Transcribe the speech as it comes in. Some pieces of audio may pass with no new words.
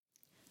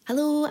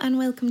Hello and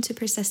welcome to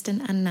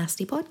Persistent and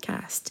Nasty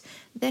Podcast.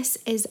 This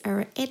is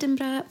our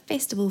Edinburgh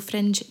Festival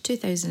Fringe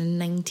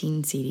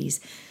 2019 series.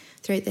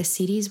 Throughout this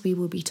series, we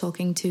will be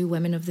talking to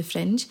women of the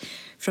Fringe,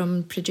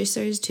 from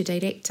producers to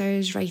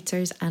directors,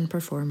 writers and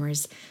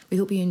performers. We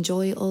hope you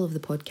enjoy all of the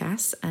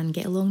podcasts and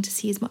get along to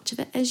see as much of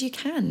it as you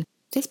can.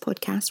 This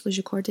podcast was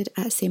recorded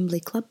at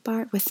Assembly Club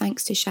Bar with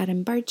thanks to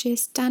Sharon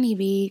Burgess, Danny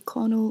Ray,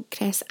 Connell,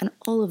 Chris and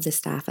all of the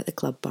staff at the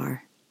Club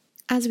Bar.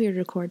 As we're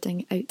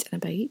recording out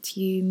and about,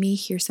 you may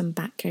hear some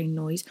background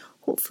noise.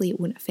 Hopefully it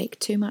won't affect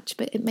too much,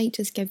 but it might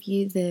just give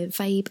you the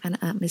vibe and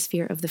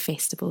atmosphere of the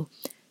festival.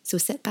 So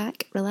sit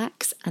back,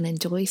 relax and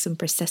enjoy some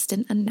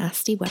persistent and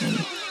nasty women.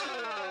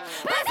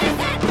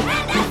 Persistent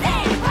and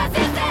nasty!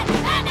 Persistent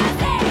and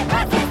nasty!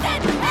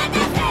 Persistent and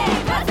nasty!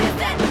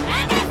 Persistent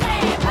and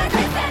nasty!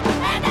 Persistent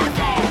and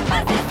nasty!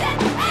 Persistent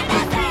and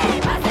nasty!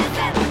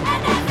 Persistent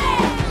and nasty!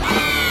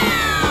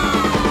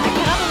 I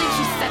can't believe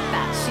she said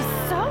that. She's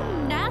so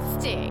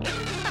nasty.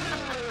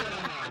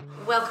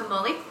 Welcome,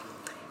 Molly.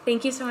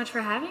 Thank you so much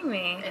for having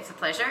me. It's a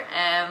pleasure.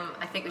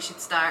 I think we should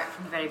start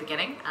from the very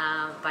beginning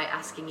by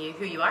asking you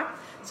who you are.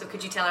 So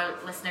could you tell our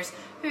listeners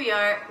who you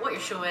are, what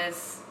your show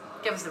is,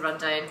 give us the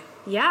rundown.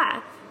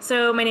 Yeah.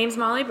 So my name's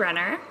Molly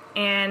Brenner,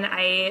 and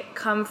I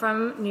come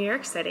from New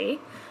York City.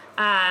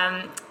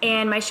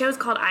 And my show is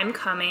called I'm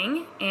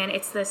Coming, and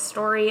it's the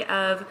story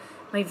of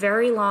my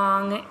very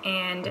long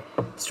and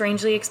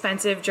strangely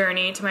expensive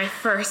journey to my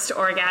first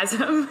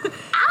orgasm.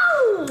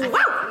 Ow!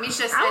 Wow!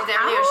 Misha said earlier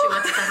she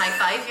wanted to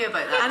high-five you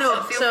about that. I know,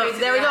 So feel so free to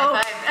there do we a go.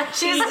 high-five.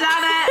 She's done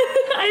it.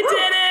 I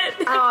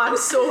did it! Oh, I'm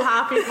so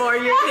happy for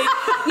you.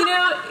 You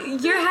know,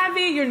 you're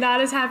happy, you're not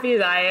as happy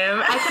as I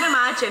am. I can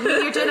imagine.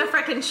 You're doing a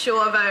freaking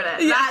show about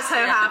it. Yeah. That's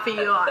how happy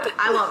you are.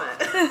 I love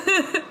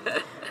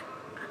it.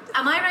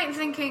 Am I right in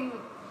thinking,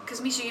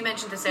 because Misha, you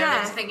mentioned this earlier,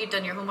 Yeah. I think you'd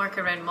done your homework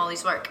around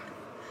Molly's work.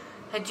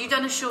 Had you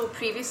done a show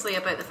previously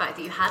about the fact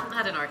that you hadn't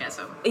had an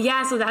orgasm?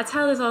 Yeah, so that's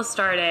how this all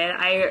started.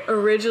 I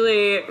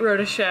originally wrote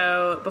a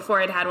show before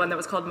I'd had one that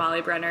was called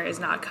Molly Brenner Is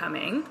Not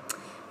Coming.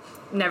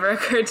 Never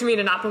occurred to me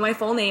to not put my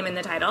full name in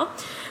the title.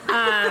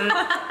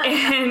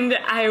 And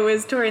I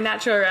was touring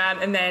that show around,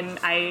 and then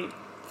I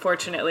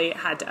fortunately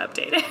had to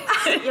update it.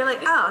 You're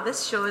like, oh,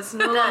 this show is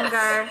no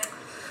longer.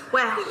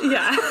 Well,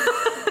 Yeah.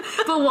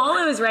 But while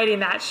I was writing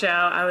that show,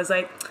 I was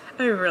like,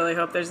 I really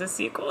hope there's a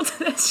sequel to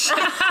this show.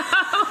 yes.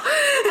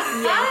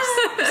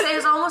 So it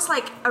was almost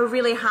like a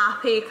really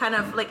happy kind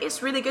of like,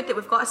 it's really good that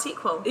we've got a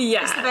sequel.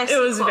 Yeah, It's the best it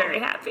was sequel. very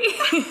happy.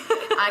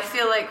 I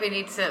feel like we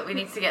need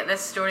to get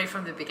this story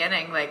from the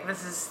beginning. Like this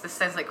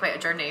sounds like quite a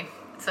journey.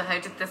 So how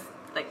did this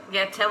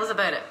tell us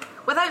about it.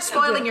 Without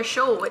spoiling your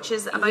show, which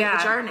is about Yeah.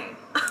 the journey.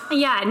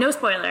 Yeah, no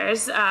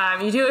spoilers.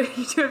 You do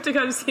have to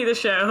come see the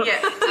show Yeah,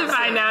 to absolutely.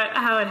 find out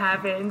how it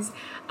happens.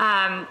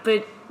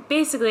 But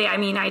basically, I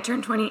mean, I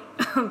turned 20.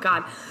 Oh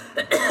God,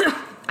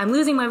 I'm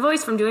losing my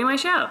voice from doing my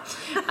show.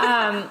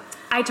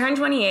 I turned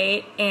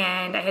 28,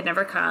 and I had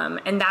never come,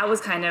 and that was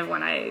kind of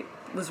when I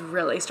was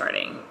really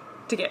starting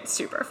to get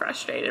super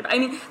frustrated. I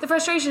mean, the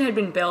frustration had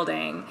been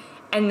building,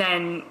 and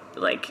then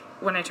like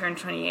when I turned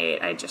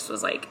 28, I just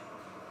was like,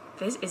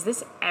 is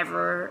this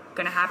ever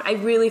gonna happen? I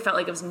really felt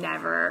like it was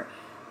never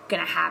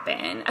gonna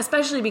happen,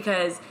 especially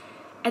because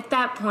at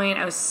that point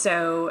I was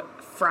so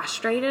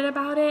frustrated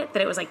about it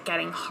that it was like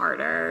getting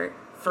harder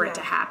for it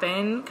to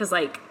happen, because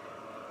like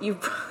you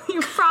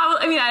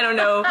probably, I mean, I don't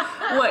know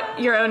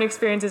what your own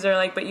experiences are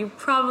like, but you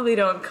probably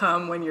don't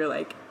come when you're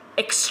like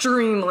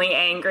extremely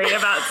angry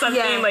about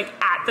something like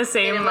at the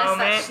same Unless moment.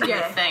 that's your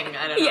thing,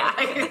 I don't know. Yeah.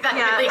 Like, that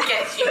really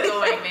gets you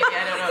going, maybe,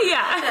 I don't know.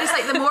 Yeah. It's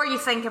like the more you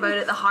think about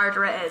it, the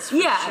harder it is. For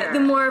sure. The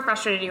more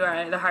frustrated you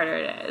are, the harder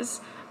it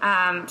is.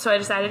 So I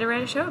decided to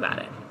write a show about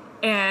it.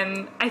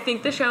 And I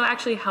think the show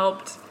actually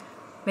helped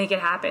make it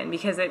happen,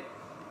 because it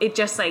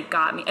just like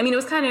got me. I mean, it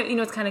was kind of,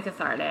 it's kind of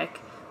cathartic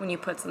when you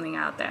put something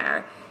out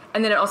there.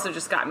 And then it also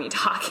just got me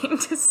talking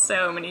to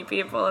so many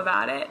people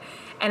about it.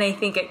 And I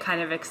think it kind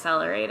of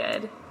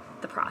accelerated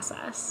the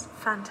process.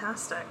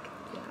 Fantastic.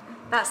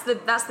 That's the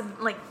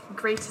like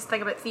greatest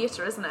thing about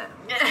theatre, isn't it?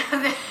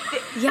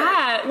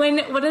 Yeah.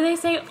 What do they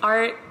say?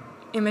 Art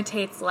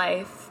imitates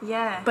life.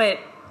 Yeah. But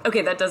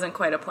okay, that doesn't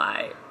quite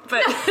apply.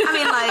 But I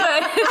mean, like,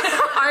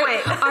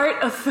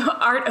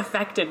 art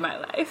affected my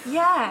life.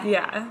 yeah.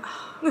 Yeah.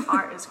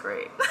 Art is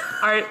great.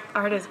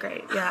 Art is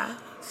great. Yeah.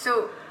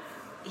 So,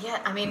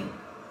 yeah, I mean,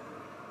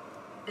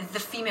 the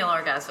female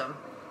orgasm,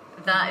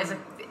 that is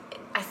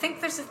I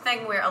think there's a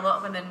thing where a lot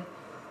of women,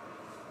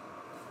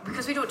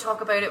 because we don't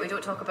talk about it, we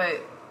don't talk about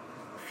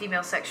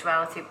female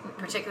sexuality,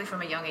 particularly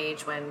from a young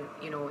age when,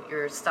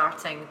 you're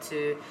starting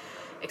to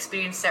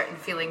experience certain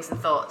feelings and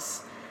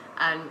thoughts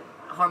and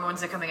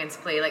hormones are coming into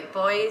play. Like,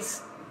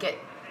 boys get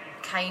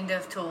kind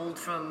of told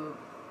from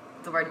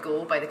the word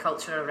go by the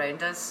culture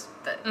around us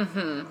that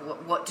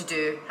what to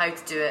do, how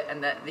to do it,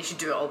 and that they should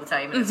do it all the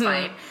time and it's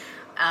fine.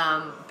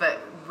 But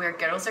where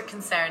girls are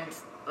concerned,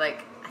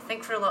 like, I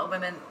think for a lot of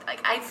women,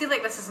 like, I feel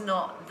like this is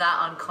not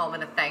that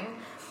uncommon a thing,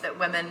 that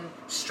women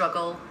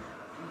struggle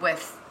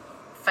with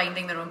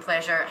finding their own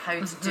pleasure, how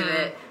to do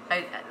it,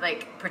 how,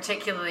 like,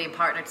 particularly in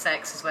partnered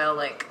sex as well,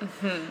 like,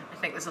 I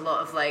think there's a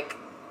lot of, like,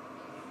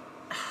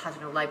 I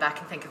don't know, lie back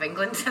and think of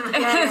England in my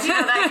head, you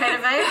know, that kind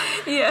of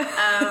vibe.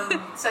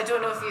 Yeah. So I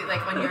don't know if you,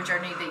 like, on your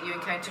journey that you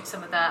encountered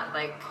some of that,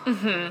 like...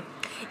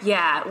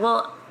 Yeah,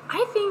 well,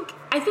 I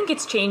think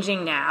it's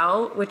changing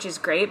now, which is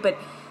great, but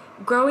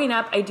growing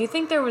up, I do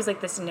think there was,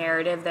 like, this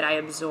narrative that I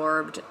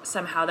absorbed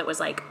somehow that was,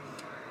 like,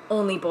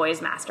 only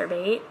boys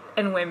masturbate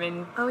and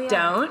women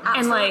don't. Absolutely.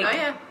 And,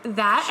 like,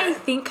 that Sure. I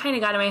think kind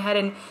of got in my head,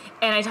 and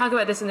I talk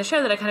about this in the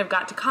show, that I kind of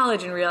got to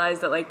college and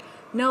realized that, like,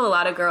 no, a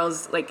lot of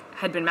girls, like,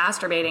 had been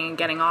masturbating and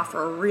getting off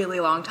for a really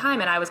long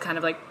time, and I was kind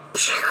of like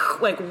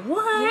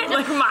what?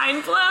 Like,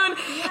 mind blown.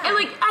 And,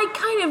 like, I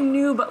kind of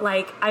knew, but,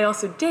 like, I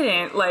also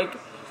didn't. Like,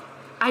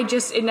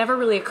 it never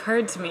really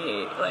occurred to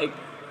me, like,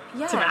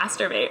 to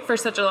masturbate for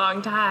such a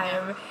long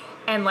time.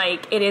 And,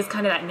 like, it is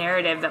kind of that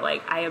narrative that,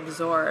 like, I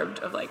absorbed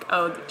of, like,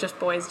 oh, just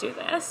boys do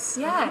this.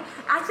 Yeah,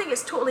 I think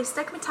it's totally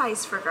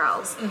stigmatized for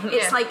girls.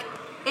 It's Yeah. like,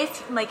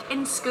 if, like,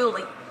 in school,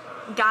 like,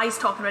 guys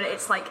talking about it,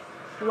 it's like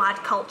lad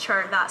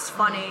culture, that's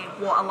funny,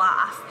 what a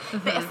laugh.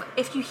 But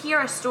if you hear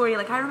a story,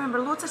 like, I remember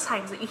loads of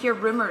times that you hear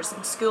rumours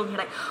in school and you're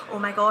like, oh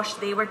my gosh,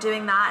 they were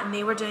doing that and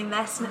they were doing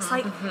this, and it's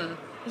like,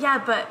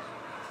 yeah, but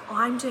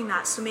I'm doing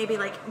that, so maybe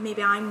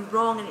I'm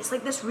wrong, and it's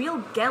like this real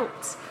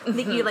guilt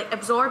that you, like,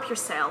 absorb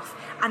yourself,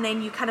 and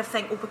then you kind of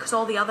think, oh, because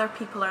all the other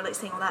people are, like,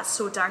 saying, oh, that's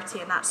so dirty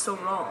and that's so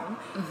wrong.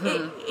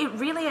 It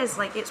really is,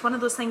 like, it's one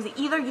of those things that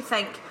either you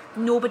think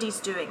nobody's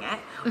doing it,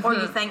 or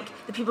you think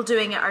the people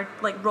doing it are,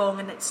 like,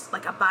 wrong and it's,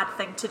 like, a bad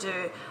thing to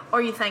do,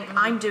 or you think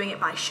I'm doing it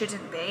but I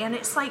shouldn't be, and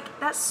it's like,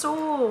 that's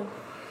so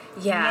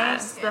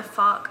mess the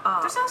fuck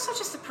up. There's also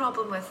just a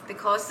problem with,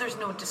 because there's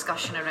no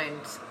discussion around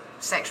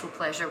sexual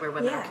pleasure where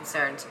women are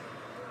concerned,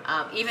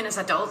 even as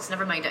adults,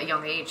 never mind at a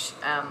young age,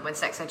 when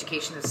sex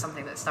education is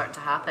something that's starting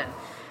to happen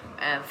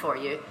for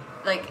you,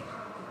 like,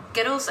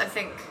 girls, I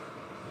think,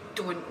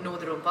 don't know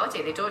their own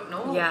body. They don't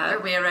know their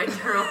way around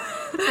their own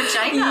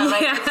vagina.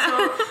 Like,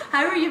 so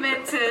how are you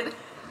meant to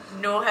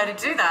know how to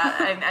do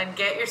that and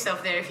get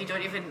yourself there if you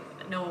don't even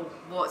know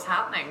what's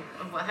happening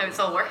and how it's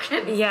all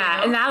working? Yeah, you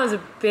know? and that was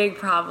a big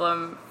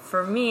problem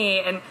for me,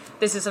 and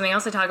this is something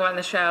else I talk about in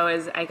the show,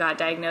 is I got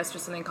diagnosed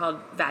with something called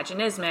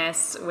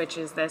vaginismus, which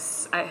is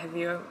this, have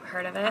you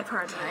heard of it? I've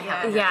heard of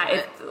it,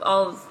 Yeah,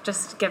 I'll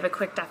just give a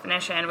quick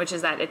definition, which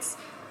is that it's,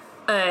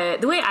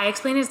 the way I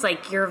explain it is,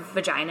 like, your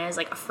vagina is,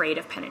 like, afraid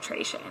of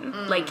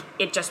penetration. Like,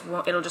 it just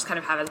won't, it'll just kind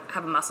of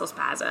have a muscle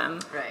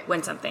spasm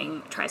when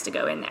something tries to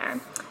go in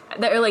there.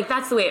 Or, like,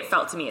 that's the way it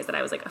felt to me, is that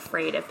I was, like,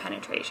 afraid of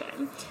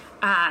penetration.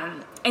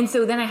 And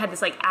so then I had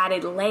this, like,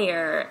 added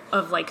layer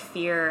of, like,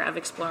 fear of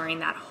exploring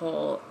that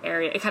whole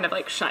area. It kind of,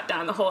 like, shut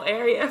down the whole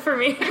area for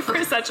me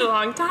for such a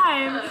long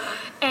time.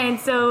 And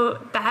so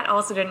that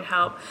also didn't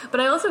help. But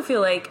I also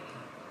feel like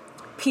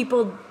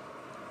people,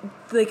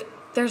 like,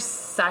 there's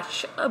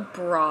such a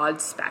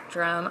broad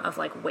spectrum of,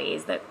 like,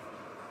 ways that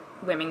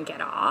women get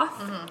off.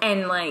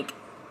 And, like,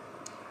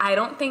 I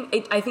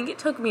think it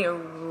took me a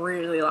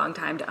really long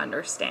time to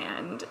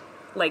understand,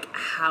 like,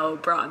 how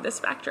broad the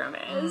spectrum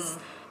is.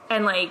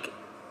 And, like,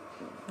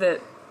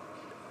 it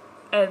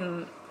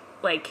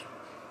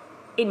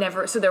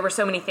never, so there were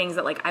so many things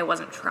that, like, I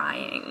wasn't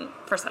trying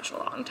for such a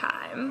long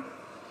time.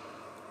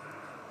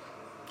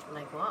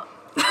 Like what?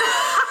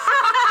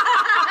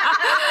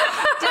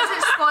 Does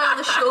it spoil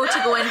the show to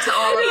go into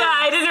all of Yeah,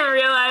 that? I didn't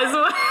realize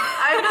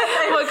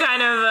what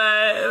kind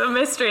of a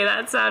mystery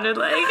that sounded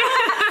like.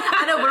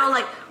 I know, we're all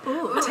like,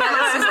 ooh, tell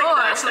us more.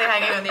 Actually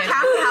hanging on the end.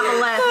 Can we have a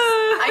list?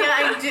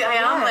 I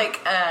am like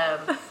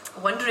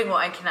wondering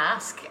what I can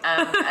ask,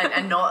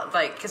 and not,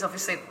 like, because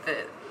obviously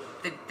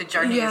the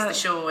journey is the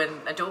show, and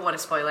I don't want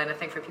to spoil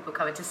anything for people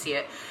coming to see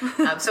it.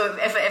 So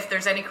if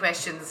there's any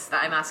questions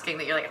that I'm asking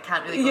that you're like, I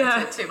can't really go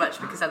into it too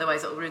much because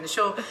otherwise it'll ruin the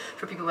show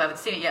for people who haven't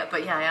seen it yet.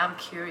 But yeah, I am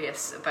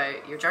curious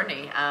about your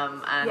journey,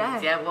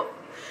 what,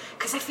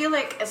 because I feel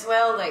like as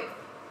well, like,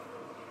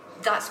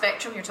 that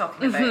spectrum you're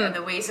talking about and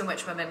the ways in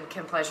which women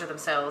can pleasure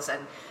themselves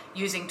and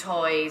using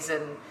toys,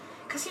 and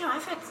because, you know,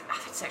 I've had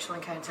sexual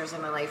encounters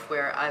in my life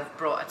where I've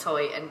brought a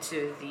toy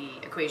into the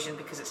equation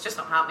because it's just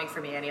not happening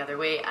for me any other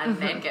way, and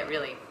then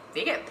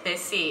they get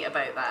pissy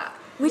about that.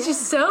 Which is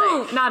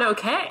so not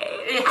okay.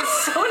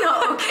 It's so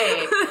not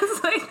okay.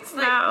 It's like,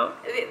 no.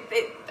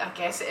 I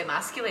guess it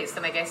emasculates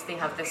them. I guess they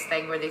have this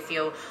thing where they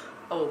feel,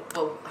 oh,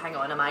 well, hang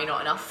on, am I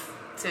not enough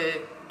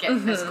to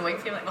get this going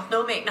for you? Like, well,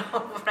 no, mate, no,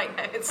 right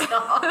now it's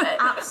not.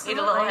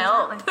 Absolutely, Need a little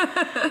help.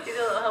 exactly. Need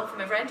a little help from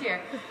my friend here.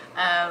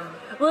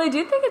 Well, I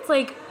do think it's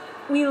like,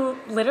 we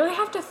literally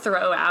have to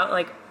throw out,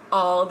 like,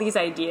 all these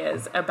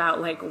ideas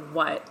about, like,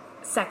 what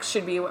sex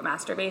should be, what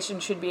masturbation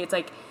should be. It's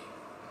like,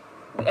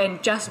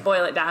 and just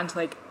boil it down to,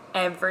 like,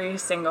 every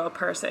single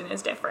person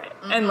is different.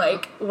 And,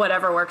 like,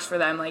 whatever works for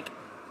them, like,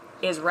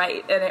 is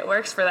right, and it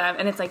works for them.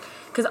 And it's like,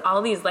 because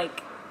all these,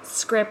 like,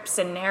 scripts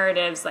and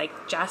narratives,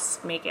 like,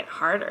 just make it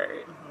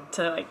harder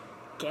to, like,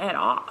 get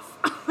off,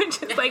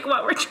 which is, like,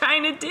 what we're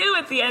trying to do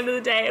at the end of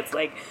the day. It's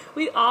like,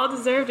 we all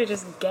deserve to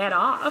just get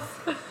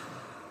off.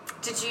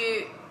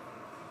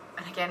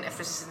 and again, if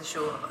this is in the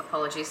show,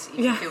 apologies.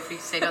 You Yeah. can feel free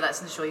to say, no, that's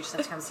in the show, you just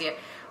have to come and see it.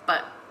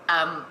 But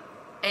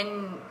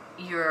in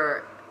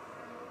your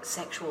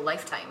sexual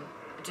lifetime,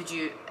 did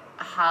you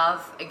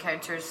have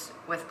encounters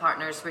with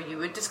partners where you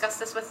would discuss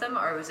this with them,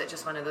 or was it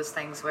just one of those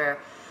things where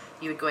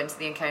you would go into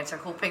the encounter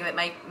hoping that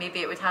maybe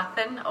it would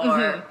happen,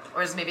 or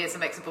maybe it's a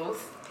mix of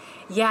both?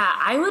 Yeah,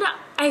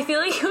 I feel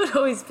like it would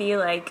always be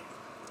like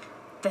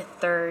the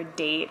third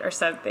date or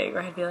something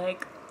where I'd be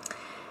like,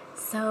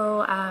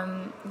 so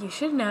you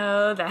should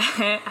know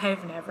that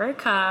I've never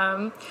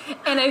come.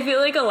 And I feel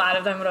like a lot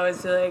of them would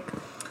always be like,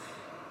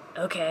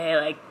 okay,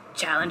 like,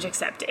 challenge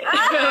accepted. Like,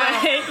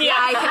 Yeah,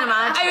 I can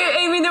imagine.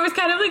 I mean, there was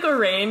kind of like a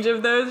range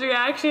of those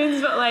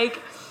reactions, but like,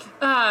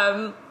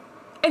 and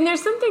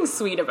there's something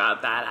sweet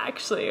about that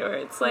actually, where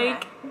it's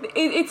like,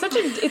 it's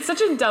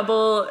such a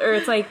double, or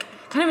it's like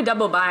kind of a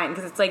double bind,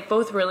 because it's like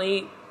both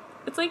really,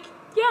 it's like,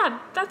 yeah,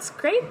 that's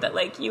great that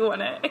like you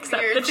want to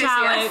accept You're the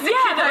challenge. enthusiastic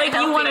Yeah, that about like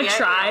you want helping to out.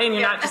 try, and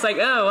you're not just like,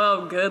 oh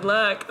well, good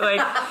luck. Like,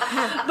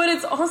 but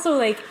it's also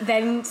like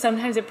then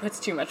sometimes it puts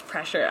too much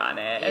pressure on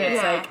it, and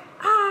it's Yeah. like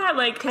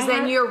like Because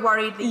then you're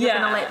worried that you're Yeah.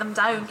 going to let them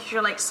down, because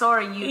you're like,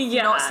 sorry,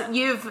 Yeah.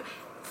 you've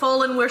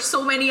fallen where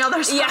so many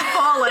others Yeah. have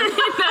fallen.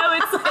 no,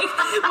 it's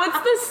like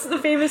what's the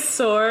famous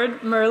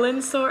sword,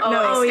 Merlin's sword? Oh,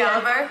 no,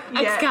 Excalibur?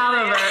 Yeah.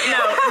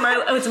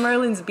 Excalibur. No, it's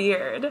Merlin's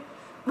beard.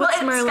 Well,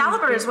 What's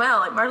Excalibur Merlin's as well.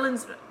 Like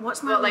Merlin's,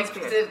 what's Well, Merlin's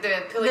like beard?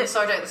 the pulling the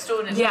sword out of the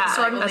stone, and Yeah, like,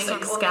 sword only, and only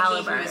he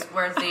Excalibur. who is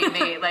worthy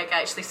may like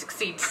actually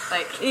succeed.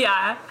 Like,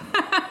 Yeah.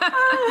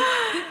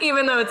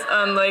 Even though it's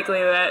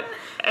unlikely that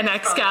an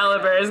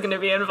Excalibur is going to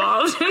be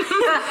involved in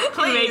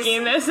Please.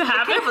 making this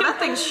happen. Careful, that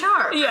thing's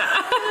sharp. Yeah.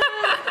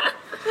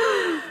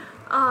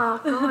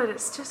 Oh god,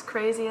 it's just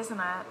crazy, isn't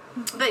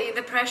it?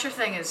 the pressure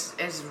thing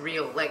is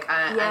real. Like,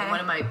 Yeah. and one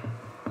of my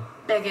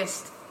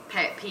biggest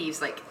pet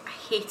peeves, like, I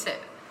hate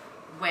it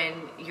when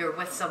you're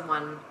with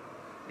someone,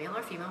 male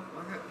or female,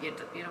 or you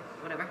know,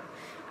 whatever.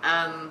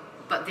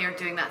 But they're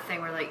doing that thing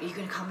where like, are you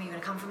gonna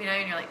come for me now?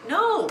 And you're like,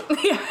 no,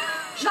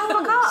 shut the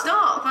fuck up,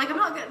 stop. Like, I'm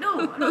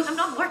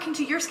not working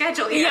to your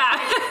schedule here.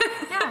 Yeah.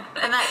 Yeah.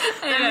 And that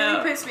know.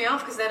 really puts me off,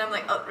 because then I'm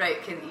like, oh right,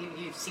 okay,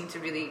 you seem to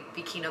really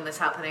be keen on this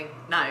happening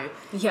now.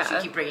 Yeah. You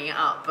should keep bringing it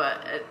up,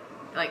 but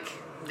like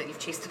that you've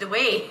chased it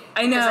away.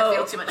 I Because know. I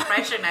feel too much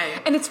pressure now.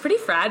 And it's pretty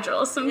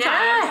fragile sometimes.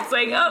 Yeah. It's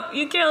like, oh,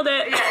 you killed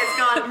it. Yeah, it's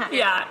gone.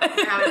 Yeah.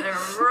 You're having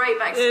it right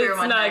back to square It's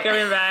one not now.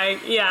 coming back.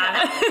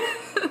 Yeah.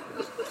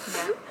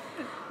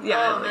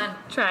 Yeah. Oh, like, man.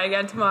 try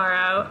again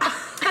tomorrow.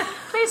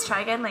 Please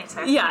try again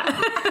later. Yeah.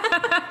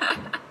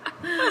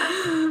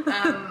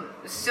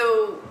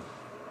 So,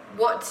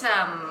 what?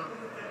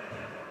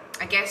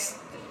 I guess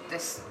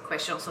this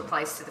question also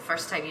applies to the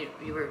first time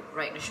you were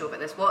writing a show about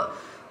this. What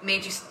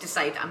made you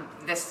decide I'm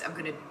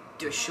going to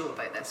do a show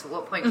about this? At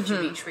what point did you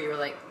reach where you were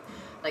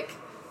like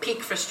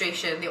peak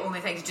frustration? The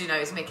only thing to do now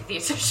is make a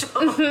theatre show.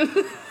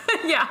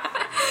 Yeah.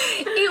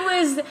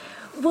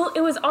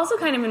 It was also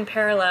kind of in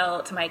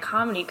parallel to my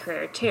comedy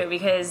career too,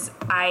 because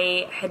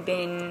I had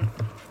been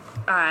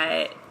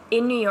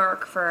in New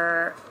York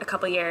for a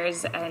couple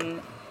years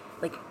and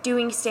like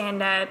doing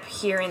stand-up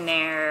here and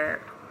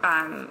there,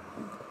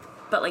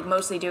 but like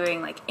mostly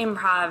doing like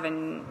improv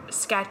and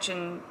sketch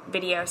and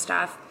video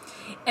stuff.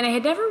 And I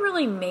had never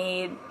really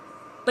made,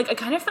 like, I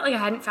kind of felt like I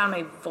hadn't found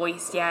my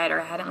voice yet, or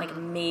I hadn't like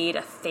made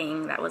a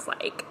thing that was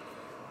like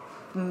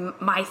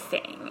my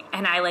thing.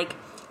 And I like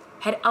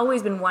had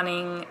always been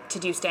wanting to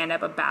do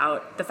stand-up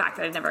about the fact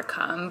that I'd never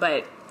come,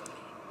 but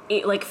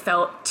it like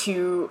felt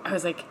too, I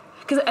was like,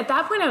 because at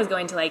that point I was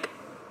going to like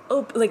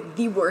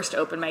the worst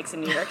open mics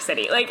in New York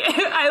City. Like,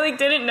 I like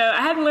didn't know,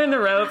 I hadn't learned the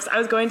ropes. I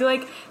was going to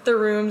like the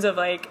rooms of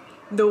like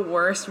the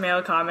worst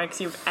male comics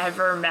you've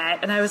ever met,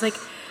 and I was like,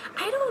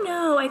 I don't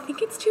know, I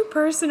think it's too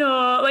personal.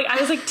 Like, I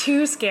was like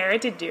too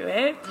scared to do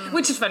it,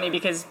 which is funny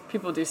because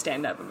people do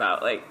stand-up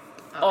about like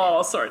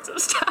all sorts of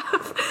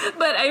stuff.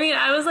 But I mean,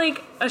 I was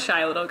like a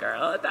shy little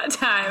girl at that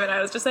time, and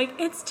I was just like,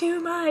 it's too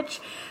much.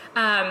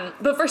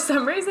 But for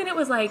some reason it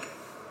was like,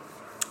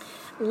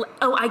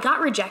 oh, I got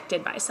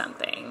rejected by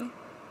something.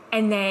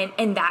 And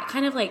that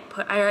kind of like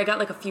I got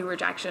like a few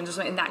rejections or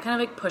something, and that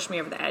kind of like pushed me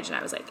over the edge, and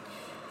I was like,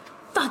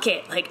 fuck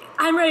it, like,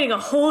 I'm writing a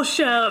whole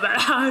show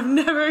about how I've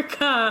never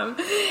come.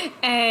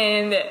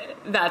 And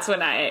that's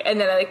when and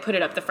then I like put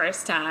it up the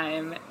first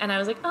time, and I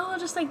was like, oh, I'll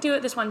just like do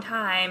it this one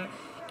time.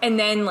 And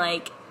then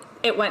like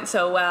it went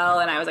so well,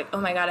 and I was like,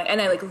 oh my god,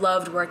 and I like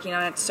loved working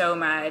on it so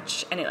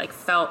much, and it like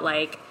felt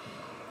like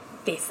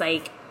this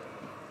like,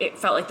 it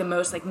felt like the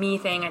most like me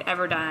thing I'd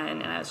ever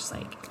done, and I was just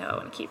like, no, I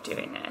want to keep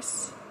doing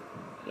this.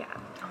 Yeah.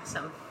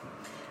 Awesome.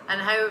 And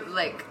how,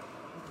 like,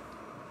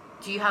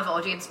 do you have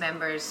audience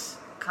members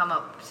come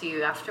up to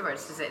you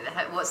afterwards?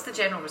 What's the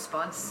general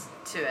response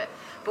to it?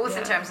 Both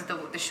in terms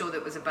of the show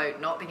that was about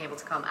not being able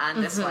to come,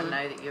 and this one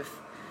now that you've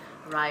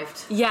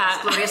arrived Yeah.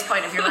 at this glorious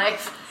point of your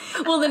life.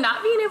 Well, the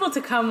not being able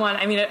to come one,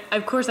 I mean,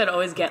 of course I'd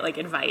always get like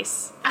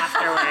advice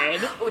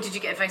afterward. Oh, did you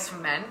get advice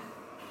from men?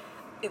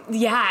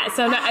 Yeah,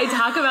 so I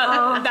talk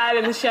about that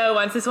in the show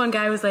once. This one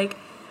guy was like,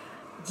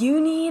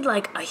 you need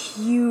like a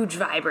huge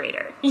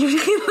vibrator. You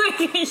need like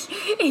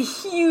a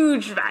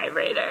huge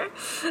vibrator.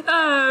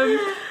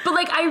 But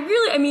like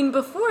I mean,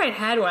 before I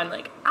had one,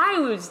 like I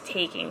was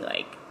taking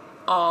like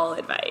all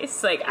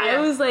advice. Like I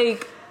was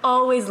like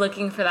always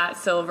looking for that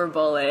silver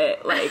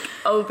bullet, like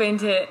open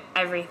to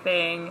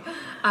everything.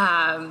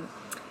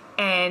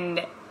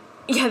 And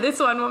yeah, this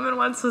one woman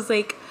once was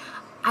like,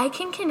 I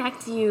can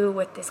connect you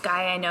with this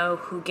guy I know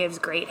who gives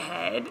great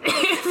head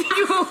if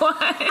you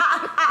want.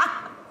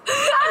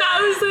 And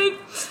I was like,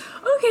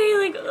 okay,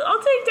 like,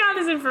 I'll take down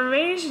his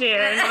information, but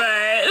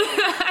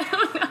I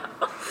don't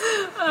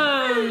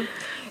know.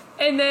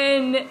 And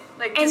then...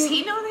 Like, does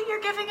he know that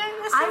you're giving out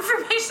this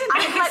information?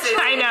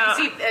 I know.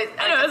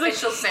 I was like,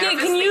 yeah,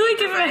 can you, like,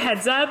 give him a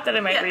heads up that I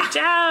might reach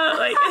out?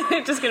 Like,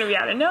 it's just going to be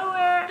out of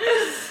nowhere.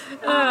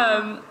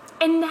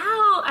 And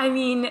now, I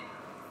mean,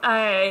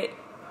 I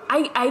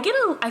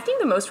think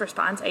the most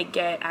response I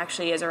get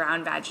actually is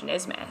around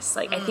vaginismus.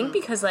 Like, I think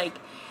because, like,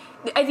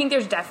 I think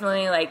there's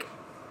definitely, like,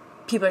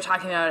 people are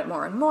talking about it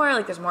more and more.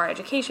 Like, there's more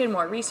education,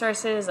 more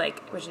resources,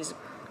 like, which is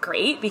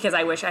great because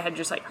I wish I had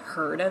just, like,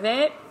 heard of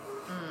it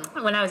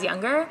when I was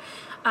younger.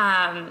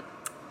 But,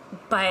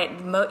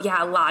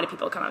 a lot of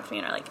people come up to me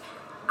and are like,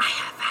 I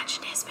have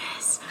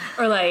vaginismus.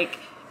 Or, like,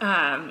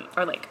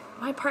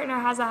 my partner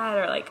has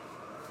that,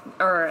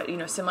 or, you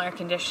know, similar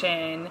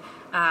condition.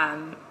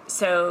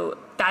 So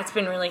that's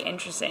been really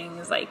interesting.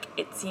 Is like,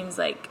 it seems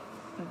like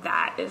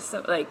that is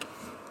like,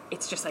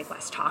 it's just like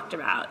less talked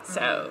about.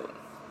 So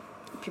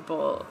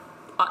people,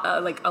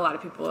 like a lot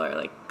of people are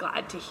like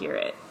glad to hear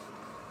it,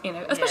 you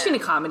know, especially in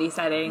a comedy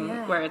setting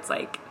where it's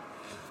like,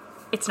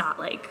 it's not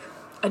like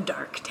a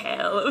dark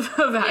tale of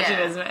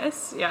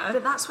vaginismus. Yeah.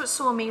 But that's what's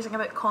so amazing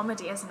about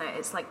comedy, isn't it?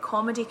 It's like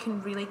comedy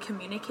can really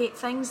communicate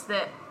things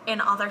that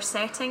in other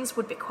settings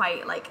would be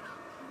quite like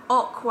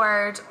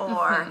awkward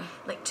or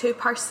like too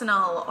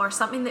personal, or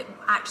something that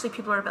actually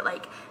people are a bit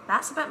like,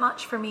 that's a bit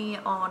much for me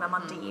on a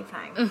Monday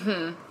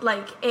evening.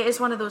 Like, it is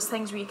one of those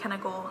things where you kind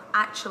of go,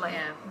 actually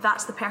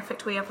that's the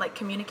perfect way of like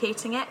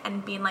communicating it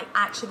and being like,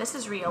 actually this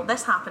is real,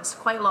 this happens to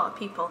quite a lot of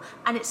people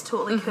and it's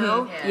totally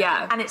cool.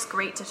 And it's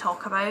great to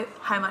talk about.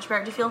 How much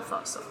better do you feel?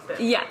 Thoughts of it.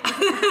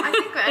 I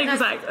think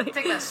Exactly. I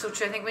think that's so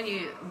true. I think when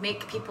you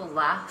make people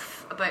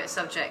laugh about a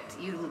subject,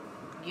 you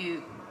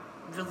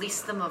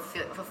release them of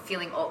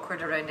feeling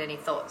awkward around any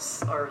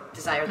thoughts or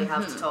desire they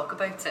have to talk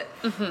about it.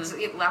 So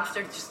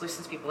laughter just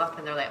loosens people up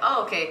and they're like,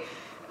 oh, okay,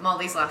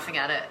 Molly's laughing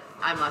at it,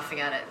 I'm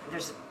laughing at it.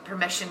 There's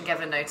permission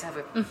given now to have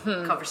a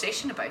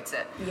conversation about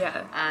it.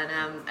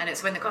 And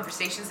it's when the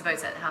conversations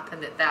about it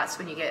happen that's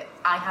when you get,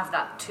 I have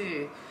that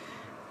too.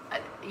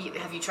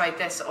 Have you tried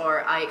this?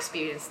 Or I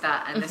experienced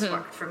that and this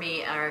worked for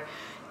me. Or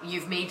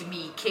you've made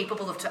me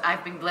capable of,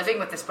 I've been living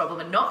with this problem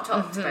and not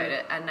talked about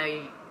it, and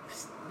now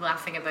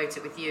laughing about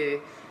it with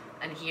you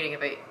and hearing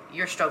about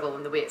your struggle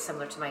and the way it's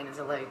similar to mine has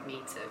allowed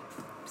me to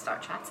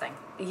start chatting.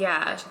 Which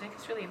I think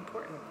is really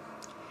important.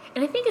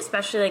 And I think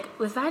especially like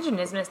with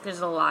vaginismus,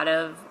 there's a lot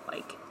of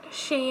like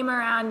shame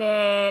around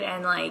it,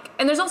 and like,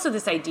 and there's also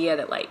this idea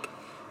that like,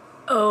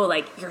 oh,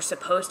 like you're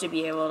supposed to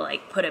be able to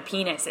like put a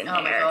penis in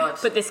there,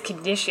 but this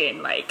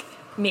condition like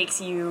makes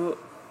you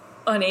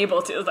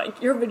unable to,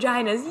 like your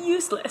vagina is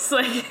useless,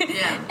 like,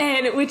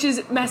 and which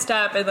is messed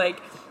up. And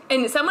like,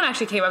 and someone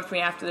actually came up to me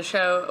after the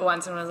show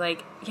once and was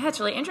like, yeah,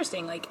 it's really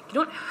interesting. Like, you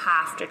don't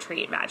have to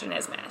treat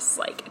vaginismus.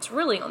 Like, it's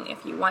really only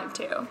if you want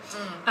to.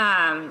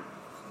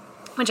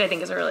 Which I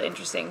think is a really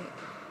interesting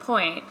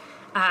point.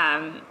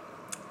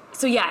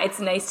 So, yeah, it's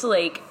nice to,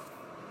 like,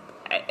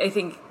 I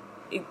think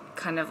it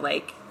kind of,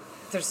 like,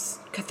 there's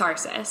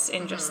catharsis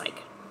in just,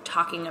 like,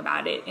 talking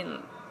about it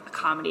in a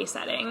comedy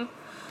setting.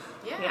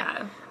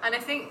 Yeah. And I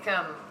think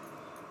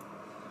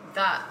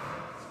that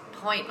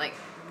point, like,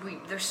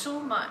 there's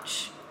so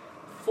much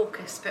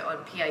focus put on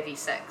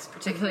PIV6,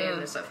 particularly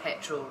in the sort of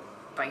hetero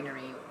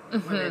binary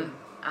women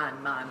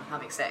and man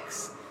having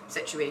sex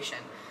situation,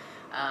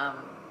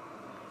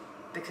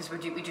 because we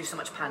do so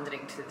much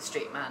pandering to the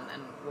straight man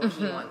and what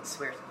he wants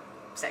where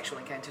sexual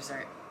encounters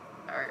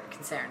are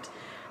concerned.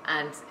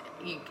 And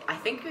I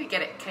think we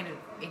get it kind of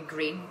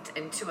ingrained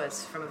into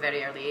us from a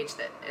very early age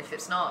that if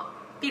it's not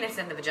penis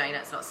in the vagina,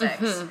 it's not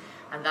sex.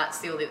 And that's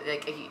the only,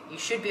 like, you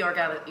should be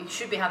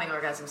having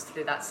orgasms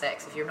through that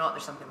sex. If you're not,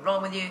 there's something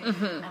wrong with you.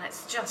 And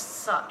it's just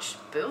such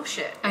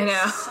bullshit. I know.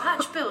 It's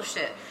such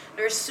bullshit.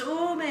 There are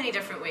so many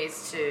different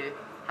ways to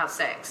have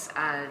sex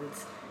and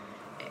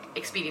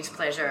experience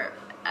pleasure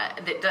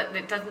that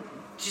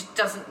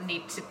doesn't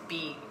need to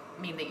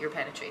mean that you're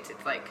penetrated.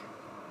 Like,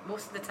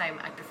 most of the time,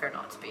 I prefer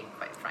not to be,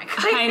 quite frankly.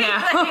 I know.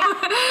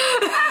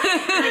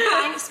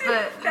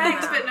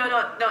 Thanks, but no,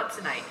 not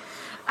tonight.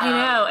 I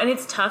know, and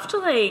it's tough to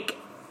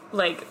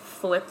like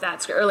flip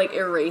that script or like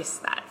erase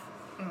that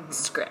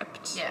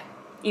script. Yeah.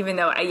 Even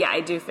though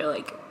I do feel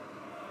like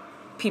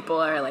people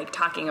are like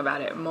talking about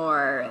it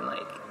more and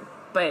like,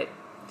 but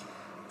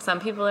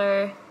some people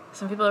are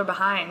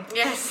behind.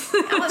 Yes.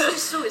 Well,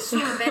 it's so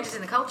embedded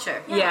in the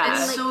culture. Yeah.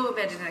 It's so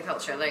embedded in the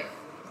culture. Like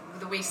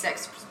the way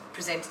sex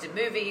presented in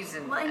movies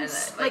and, Well, and and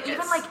like even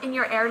it's- like in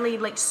your early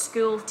like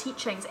school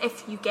teachings,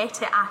 if you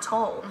get it at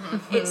all,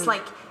 it's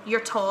like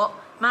you're taught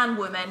man,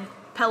 woman,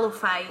 pillow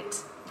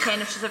fight,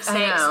 penetrative I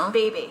sex, know.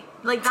 baby.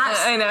 Like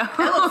that's I know.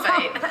 pillow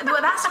fight.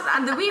 well, that's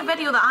and the wee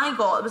video that I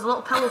got, it was a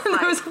little pillow fight.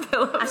 There was a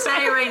pillow I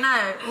say it right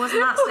now, it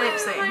wasn't that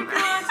sexy.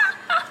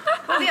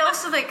 Well, they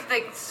also like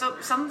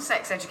some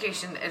sex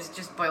education is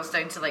just boils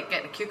down to like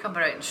getting a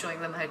cucumber out and showing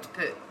them how to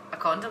put a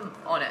condom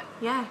on it.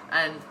 Yeah.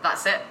 And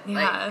that's it.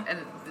 Yeah. Like,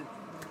 and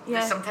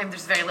Yeah. sometimes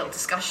there's very little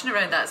discussion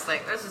around that. It's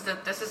like this is the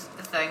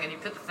thing, and you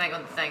put the thing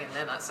on the thing, and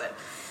then that's it.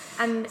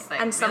 And like,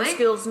 and some really?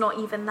 schools not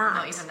even that.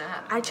 Not even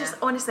that, I just yeah.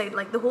 honestly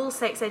like the whole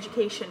sex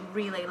education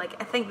really like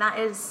I think that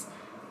is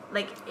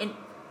like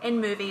in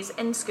movies,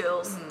 in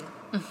schools,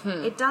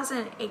 it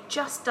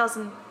just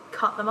doesn't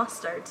cut the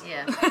mustard.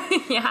 Yeah.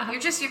 Yeah.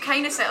 You're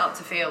kind of set up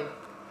to fail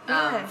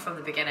Yeah. from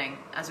the beginning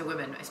as a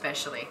woman,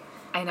 especially.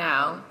 I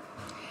know.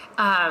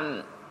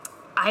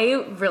 I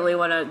really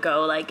want to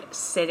go like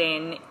sit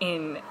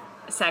in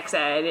sex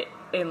ed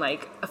in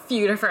like a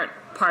few different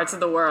parts of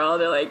the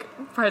world or like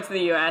parts of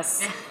the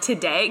U.S.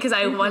 today because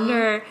I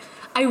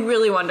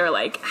really wonder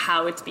like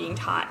how it's being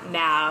taught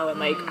now and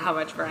like how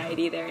much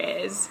variety there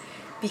is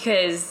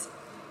because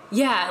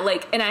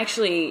like and I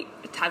actually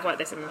talk about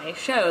this in my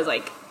shows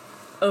like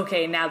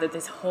okay now that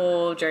this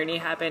whole journey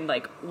happened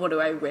like what do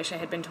I wish I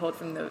had been told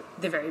from the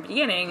very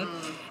beginning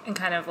and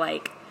kind of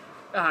like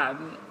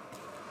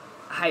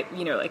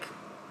like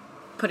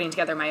putting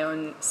together my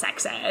own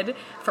sex ed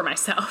for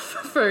myself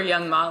for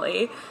young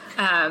Molly.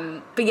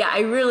 But yeah, I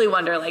really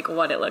wonder like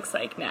what it looks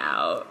like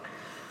now.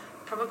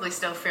 Probably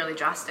still fairly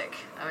drastic,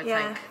 I would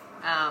Yeah. think.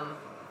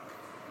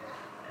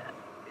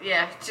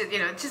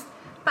 Just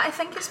But I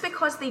think it's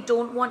because they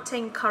don't want to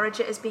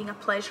encourage it as being a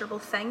pleasurable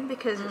thing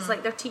because it's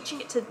like they're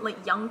teaching it to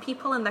like young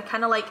people and they're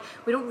kind of like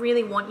we don't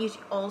really want you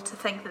all to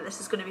think that this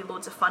is going to be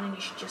loads of fun and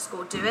you should just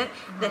go do it.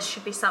 This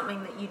should be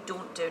something that you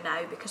don't do now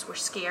because we're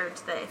scared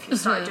that if you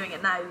start doing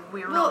it now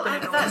we're not going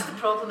to know. that's the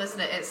problem, isn't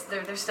it? It's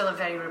there's still a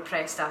very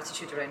repressed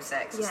attitude around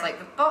sex. It's Yeah. like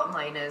the bottom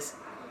line is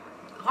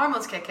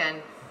hormones kick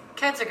in,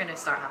 kids are going to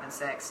start having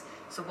sex.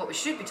 So what we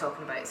should be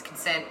talking about is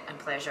consent and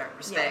pleasure,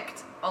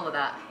 respect, all of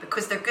that,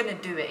 because they're going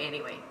to do it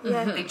anyway.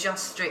 Yeah. They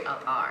just straight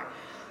up are.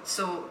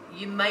 So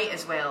you might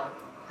as well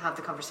have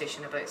the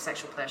conversation about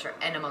sexual pleasure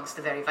in amongst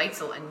the very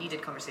vital and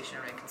needed conversation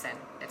around consent,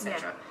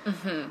 etc.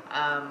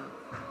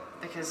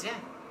 Because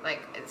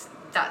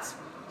that's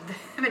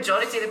the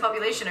majority of the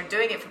population are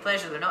doing it for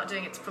pleasure. They're not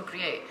doing it to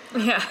procreate.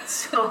 Yeah.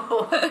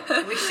 So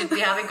we should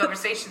be having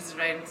conversations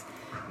around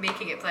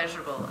making it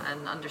pleasurable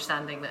and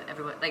understanding that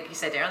everyone, like you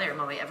said earlier,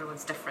 Molly,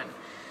 everyone's different.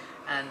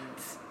 And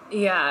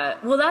Yeah.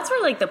 Well, that's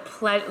where like the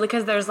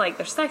because there's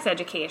sex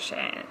education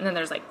and then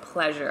there's like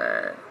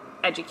pleasure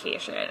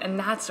education and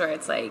that's where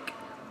it's like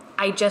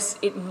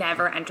it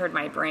never entered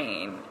my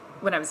brain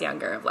when I was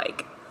younger of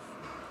like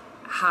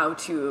how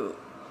to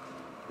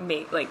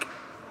make like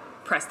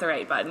press the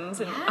right buttons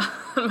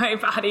on my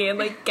body and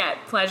like get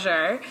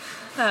pleasure.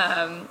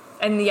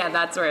 And yeah,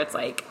 that's where it's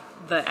like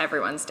the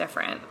everyone's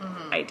different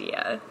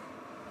idea.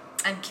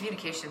 And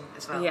communication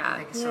as well, Yeah. I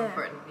think is so Yeah.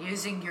 important.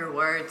 Using your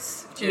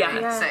words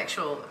during Yeah.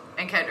 sexual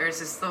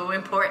encounters is so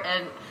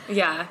important.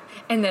 Yeah.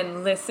 And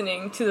then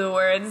listening to the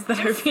words that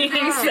are being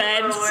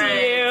said The to words.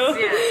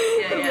 you.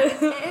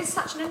 Yeah. It is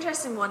such an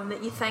interesting one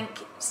that you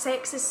think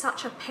sex is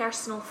such a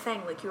personal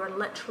thing. Like you are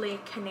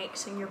literally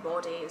connecting your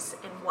bodies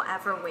in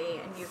whatever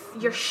way,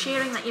 and you're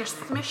sharing that, you're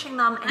smishing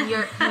them, and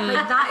you're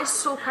like that is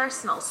so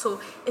personal. So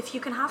if you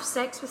can have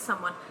sex with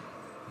someone,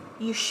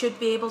 you should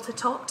be able to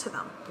talk to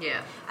them.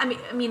 Yeah. I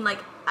mean, like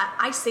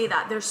I say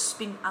that there's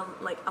been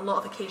a lot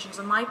of occasions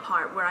on my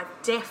part where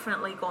I've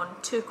definitely gone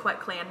too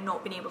quickly and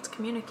not been able to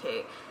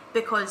communicate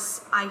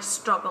because I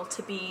struggle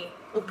to be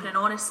open and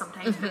honest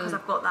sometimes because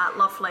I've got that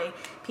lovely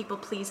people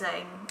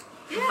pleasing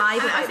vibe I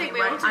about think me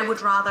we all where do. I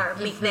would rather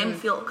make them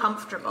feel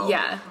comfortable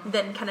Yeah.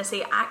 than kind of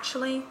say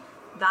actually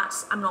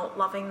I'm not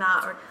loving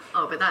that or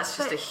Oh, but that's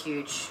just But- a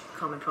huge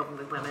common problem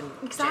with women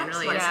Exactly.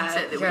 generally, Yeah,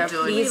 isn't it? That you're a we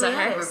don't, pleaser. It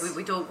really is.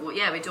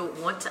 we don't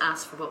want to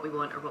ask for what we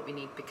want or what we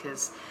need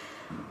because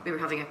we were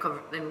having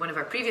in one of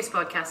our previous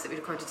podcasts that we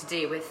recorded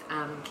today with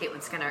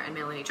Caitlin Skinner and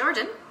Melanie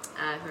Jordan,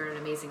 who are an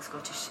amazing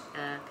Scottish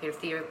pair of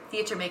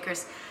theatre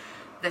makers.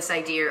 This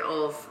idea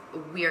of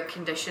we are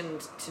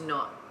conditioned to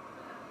not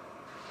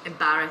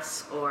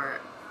embarrass or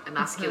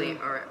emasculate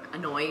or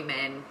annoy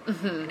men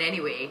in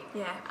any way.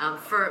 Yeah.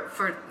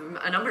 For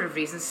a number of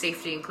reasons,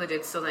 safety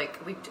included. So like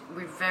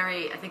we're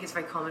very, I think it's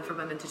very common for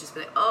women to just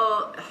be like,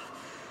 oh,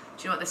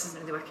 do you know what, this isn't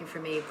really working for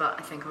me, but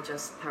I think I'll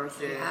just power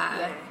through it,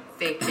 Yeah.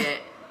 fake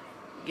it,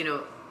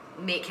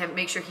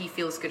 make sure he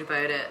feels good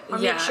about it. or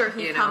Yeah, make sure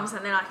he you know. comes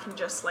and then I can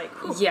just like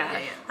whew, Yeah.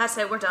 Yeah. that's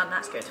it, we're done,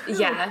 that's good.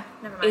 Yeah.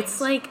 Never mind.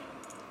 It's like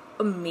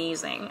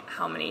amazing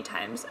how many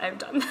times I've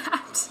done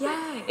that.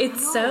 Yeah,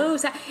 It's I so know.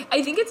 sad.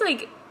 I think it's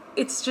like,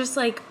 it's just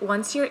like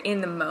once you're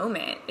in the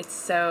moment, it's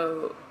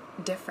so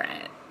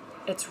different.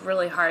 It's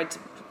really hard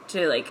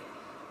to like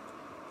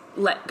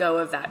let go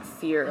of that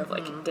fear of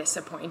like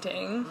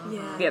disappointing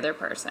Yeah. the other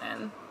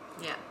person.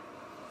 Yeah.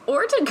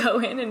 or to go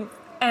in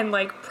and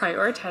like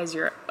prioritize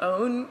your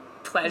own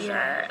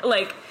pleasure,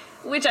 like,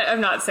 which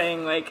I'm not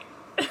saying like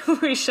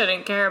we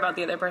shouldn't care about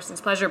the other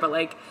person's pleasure, but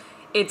like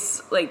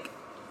it's like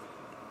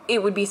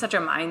it would be such a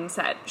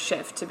mindset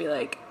shift to be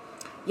like,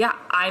 yeah,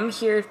 I'm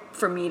here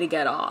for me to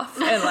get off,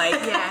 and like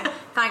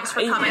thanks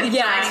for coming.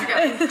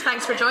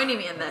 Thanks for joining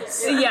me in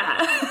this.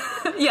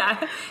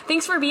 Yeah,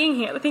 thanks for being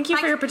here. Thank you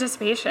for your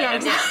participation. Yeah,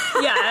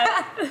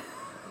 exactly.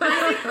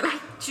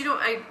 Do you know,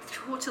 I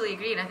totally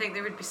agree, and I think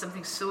there would be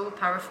something so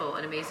powerful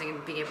and amazing in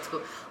being able to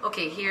go,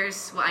 okay,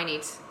 here's what I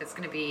need. It's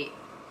going to be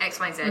X,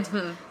 Y, Z.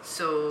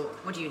 So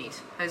what do you need?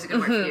 How's it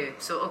going to work for you?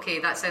 So, okay,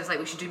 that sounds like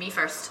we should do me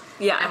first.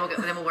 Yeah.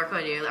 And then we'll work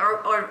on you.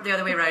 Or the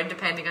other way around,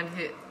 depending on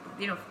who,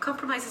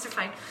 compromises are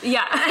fine.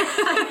 Yeah.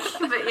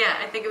 But yeah,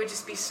 I think it would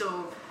just be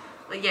so,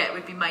 like, it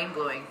would be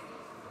mind-blowing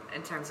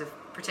in terms of,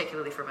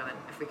 particularly for women,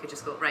 if we could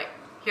just go, right,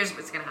 here's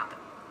what's going to happen.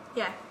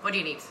 Yeah. What do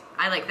you need?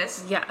 I like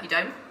this. Yeah. You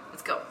down?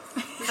 Let's go.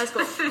 Let's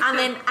go.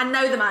 And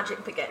now the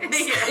magic begins.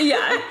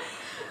 Yeah.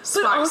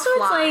 But also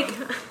fly. it's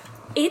like,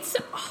 it's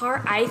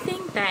hard. I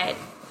think that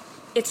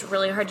it's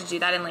really hard to do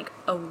that in like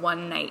a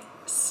one night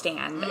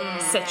stand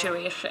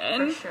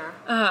situation. For sure.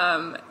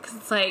 'Cause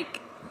it's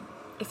like,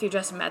 if you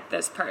just met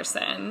this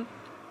person,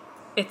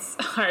 it's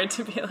hard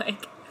to be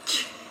like,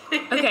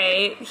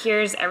 okay,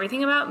 here's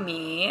everything about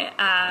me.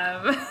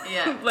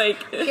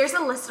 Like, here's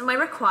a list of my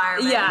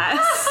requirements.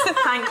 Yes.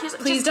 Thank you.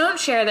 Please don't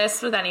share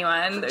this with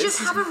anyone. Just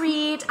have a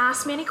read,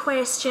 ask me any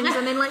questions,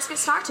 and then let's get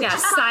started. Yeah,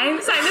 just sign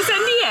this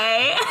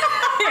NDA.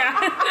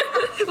 Yeah.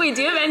 Wait,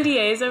 do you have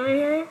NDAs over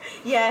here?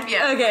 Yeah.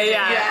 Okay,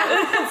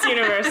 yeah. It's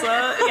universal.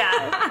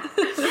 Yeah.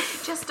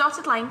 Just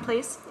dotted line,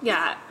 please.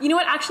 Yeah. You know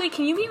what? Actually,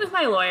 can you meet with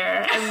my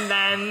lawyer and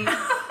then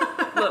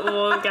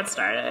we'll get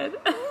started?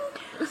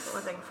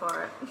 Living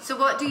for it. So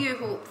what do you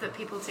hope that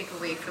people take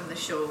away from the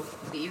show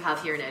that you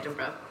have here in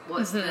Edinburgh?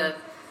 What's the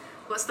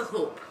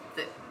hope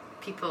that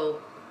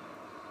people,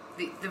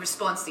 the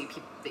response that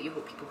you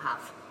hope people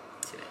have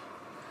to it?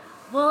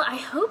 Well, I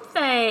hope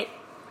that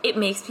it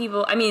makes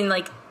people, I mean,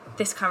 like,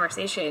 this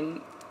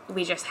conversation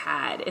we just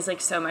had is like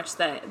so much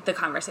the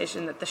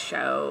conversation that the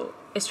show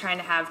is trying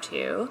to have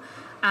too.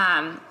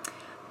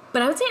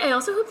 But I would say I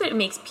also hope that it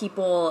makes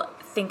people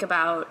think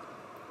about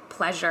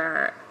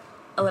pleasure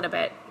a little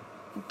bit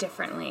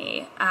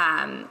differently,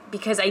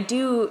 because I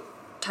do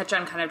touch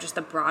on kind of just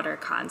the broader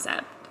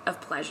concept of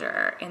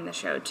pleasure in the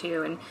show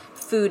too, and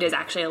food is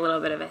actually a little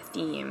bit of a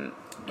theme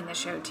in the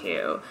show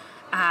too,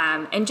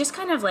 and just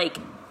kind of like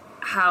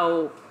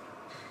how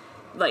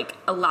like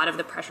a lot of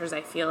the pressures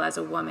I feel as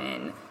a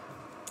woman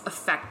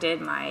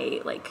affected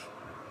my like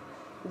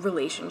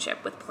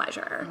relationship with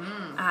pleasure.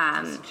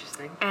 That's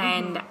interesting.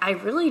 And I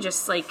really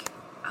just like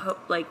hope,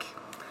 like,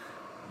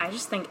 I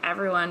just think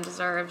everyone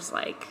deserves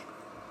like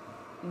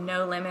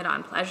no limit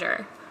on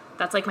pleasure.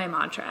 That's like my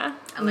mantra.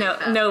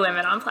 No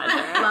limit on pleasure.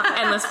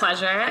 Endless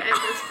pleasure.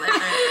 Endless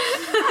pleasure.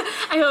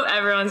 I hope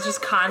everyone's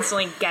just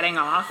constantly getting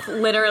off,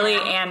 literally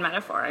and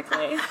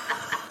metaphorically,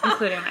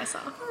 including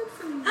myself.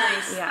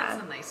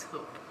 That's a nice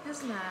hope,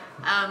 Isn't it?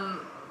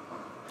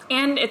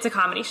 And it's a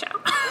comedy show. So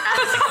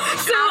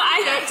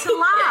I get to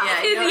laugh.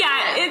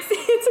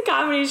 It's a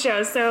comedy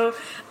show. So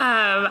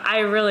I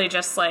really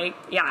just like,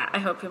 I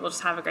hope people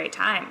just have a great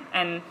time,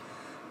 and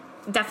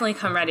definitely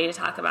come ready to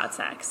talk about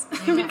sex.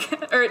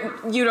 Or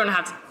you don't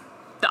have to,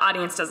 the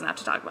audience doesn't have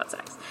to talk about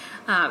sex.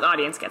 The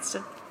audience gets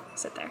to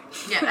sit there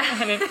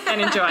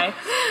and enjoy.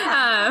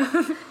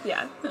 And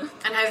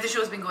how's the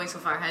show's been going so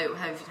far?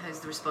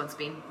 How's the response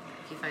been?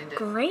 If you found it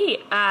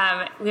great.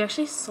 We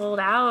actually sold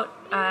out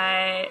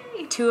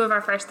 2 of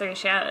our first 3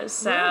 shows,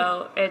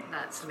 so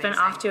it's been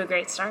off to a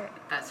great start.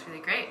 That's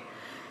really great.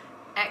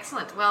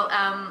 Excellent. Well,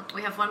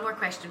 we have one more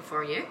question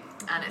for you,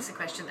 and it's a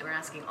question that we're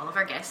asking all of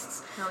our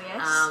guests. Oh,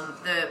 yes.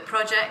 The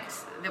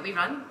project that we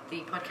run,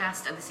 the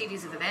podcast and the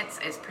series of events,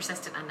 is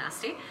Persistent and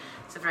Nasty.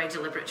 It's a very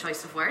deliberate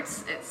choice of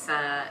words. It's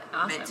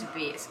meant to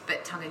be, it's a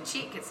bit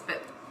tongue-in-cheek, it's a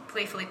bit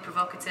playfully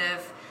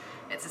provocative.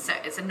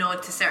 It's a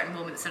nod to certain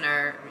moments in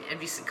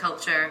recent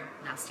culture,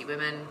 nasty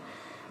women,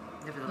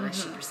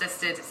 nevertheless she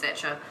persisted,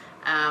 etc.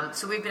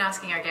 So we've been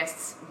asking our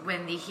guests,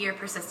 when they hear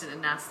persistent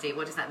and nasty,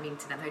 what does that mean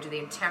to them? How do they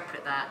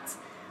interpret that?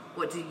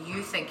 What do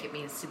you think it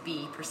means to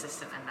be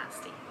persistent and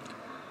nasty?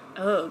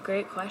 Oh,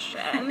 great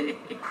question.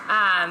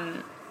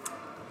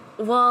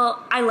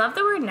 Well, I love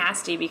the word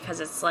nasty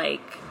because it's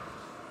like,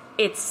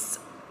 it's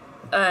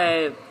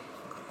a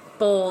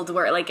bold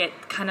word, like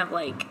it kind of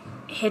like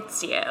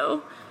hits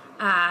you.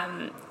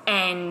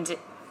 And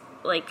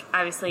like,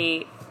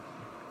 obviously,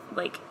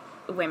 like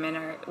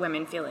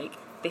women feel like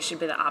they should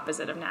be the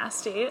opposite of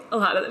nasty a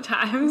lot of the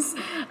times.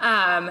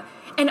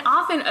 And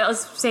often, I'll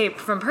say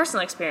from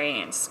personal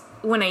experience,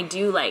 when I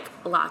do like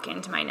lock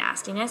into my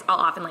nastiness, I'll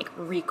often like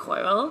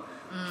recoil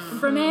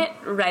from it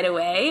right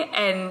away.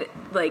 And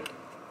like,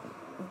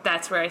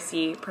 that's where I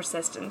see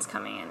persistence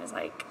coming in, is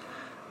like,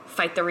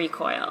 fight the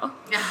recoil.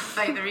 Yeah,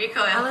 fight the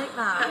recoil. I like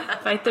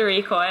that. Fight the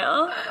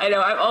recoil. I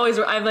know,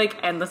 I'm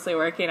like endlessly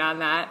working on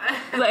that.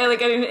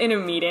 Like in a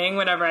meeting,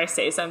 whenever I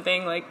say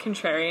something like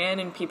contrarian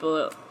and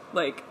people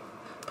like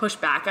push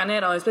back on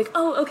it, I'll always be like,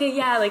 oh, okay,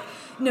 yeah, like,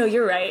 no,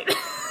 you're right.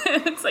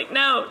 It's like,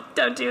 no,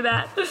 don't do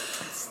that.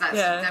 That's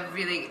a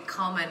really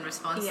common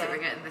response that we're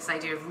getting, this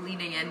idea of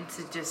leaning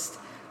into just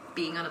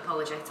being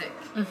unapologetic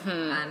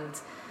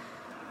and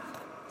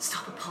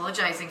stop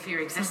apologizing for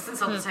your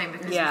existence all the time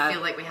because we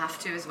feel like we have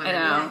to as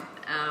women.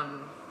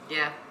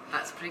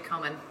 That's pretty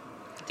common.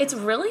 It's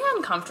really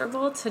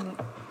uncomfortable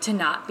to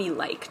not be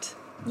liked.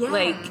 Yeah.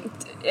 Like,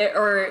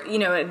 or, you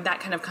know,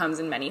 that kind of comes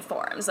in many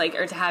forms, like,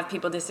 or to have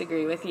people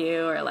disagree with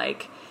you, or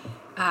like,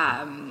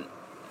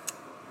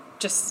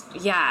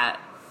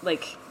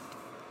 like,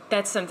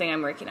 that's something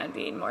I'm working on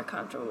being more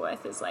comfortable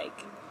with, is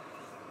like,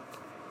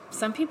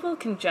 some people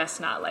can just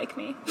not like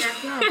me.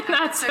 Yeah.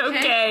 That's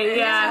okay.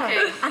 Yeah.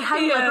 Okay. And how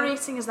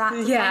liberating is that?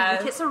 Yeah.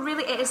 Like,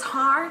 it is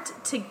hard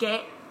to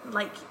get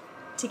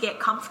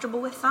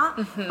comfortable with that.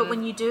 But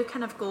when you do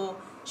kind of go,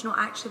 do you know,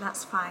 actually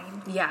that's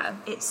fine. Yeah.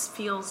 It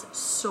feels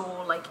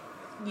so like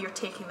you're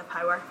taking the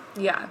power.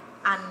 Yeah.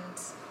 And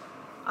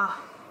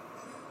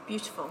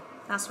beautiful.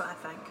 That's what I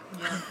think.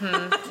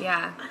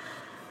 Yeah.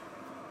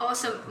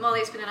 Awesome, Molly.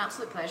 It's been an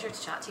absolute pleasure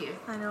to chat to you.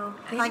 I know.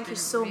 I think Thank it's you been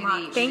so really, much.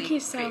 really Thank you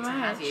so great to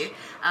have much. you.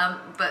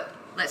 But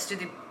let's do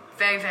the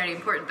very, very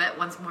important bit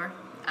once more.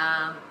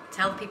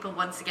 Tell people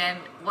once again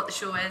what the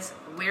show is,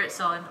 where it's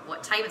on,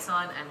 what time it's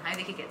on, and how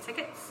they can get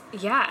tickets.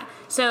 Yeah.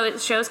 So the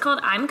show's called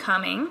I'm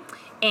Coming,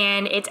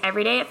 and it's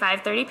every day at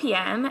 5:30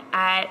 p.m.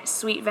 at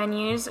Sweet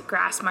Venues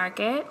Grass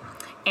Market,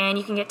 and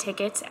you can get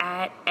tickets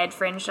at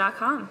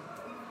edfringe.com.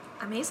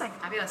 Amazing.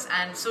 Fabulous.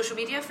 And social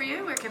media for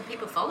you? Where can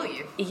people follow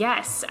you?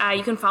 Yes,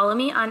 you can follow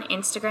me on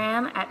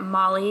Instagram at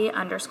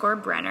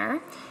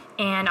Molly_Brenner,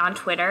 and on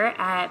Twitter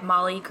at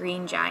Molly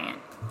Green Giant,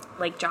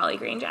 like Jolly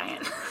Green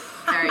Giant.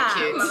 Very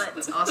cute. Love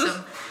it.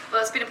 Awesome.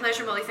 Well, it's been a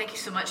pleasure, Molly. Thank you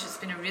so much. It's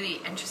been a really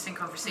interesting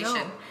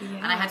conversation.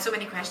 And I had so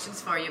many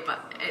questions for you,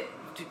 but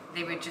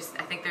they would just,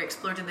 I think they're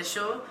explored in the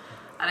show,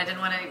 and I didn't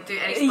want to do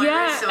any spoilers.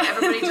 Yeah. So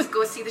everybody just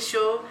go see the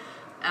show,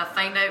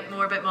 find out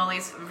more about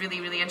Molly's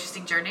really, really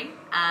interesting journey.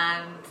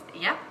 And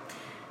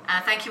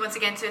thank you once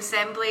again to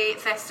Assembly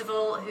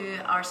Festival, who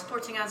are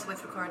supporting us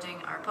with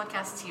recording our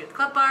podcasts here at the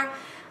Club Bar.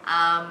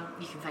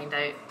 You can find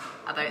out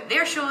about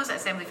their shows at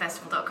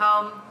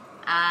assemblyfestival.com.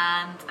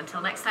 And until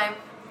next time,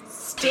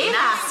 Stay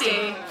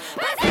nasty.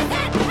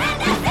 Persistent